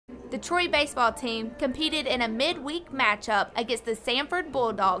The Troy baseball team competed in a midweek matchup against the Samford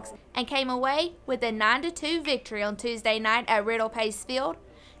Bulldogs and came away with a 9-2 victory on Tuesday night at Riddle Pace Field.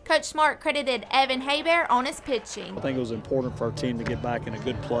 Coach Smart credited Evan Hebert on his pitching. I think it was important for our team to get back in a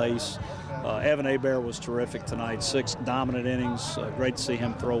good place. Evan Hebert was terrific tonight, 6 dominant innings. Great to see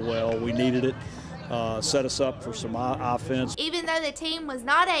him throw well. We needed it. Set us up for some offense. Even though the team was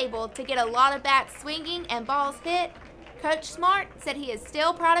not able to get a lot of bats swinging and balls hit, Coach Smart said he is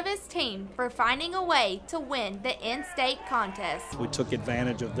still proud of his team for finding a way to win the in-state contest. We took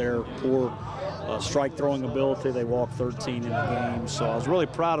advantage of their poor strike throwing ability. They walked 13 in the game, so I was really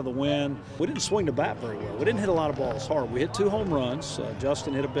proud of the win. We didn't swing the bat very well. We didn't hit a lot of balls hard. We hit 2 home runs.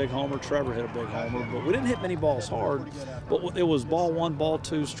 Justin hit a big homer, Trevor hit a big homer, but we didn't hit many balls hard. But it was ball 1, ball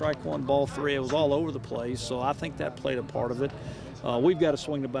 2, strike 1, ball 3. It was all over the place, so I think that played a part of it. We've got to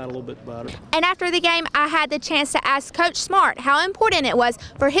swing the bat a little bit better. And after the game, I had the chance to ask Coach Smart how important it was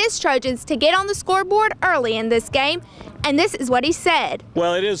for his Trojans to get on the scoreboard early in this game, and this is what he said.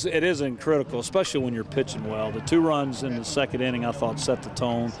 Well, it is critical, especially when you're pitching well. The 2 runs in the second inning, I thought, set the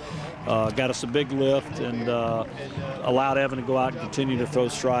tone. Got us a big lift and allowed Evan to go out and continue to throw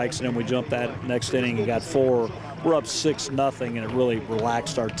strikes, and then we jumped that next inning and got 4. We're up 6-0, and it really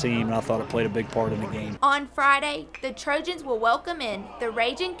relaxed our team, and I thought it played a big part in the game. On Friday, the Trojans will welcome in the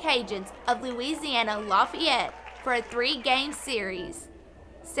Raging Cajuns of Louisiana Lafayette for a 3-game series.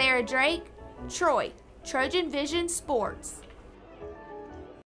 Sarah Drake, Troy, TrojanVision Sports.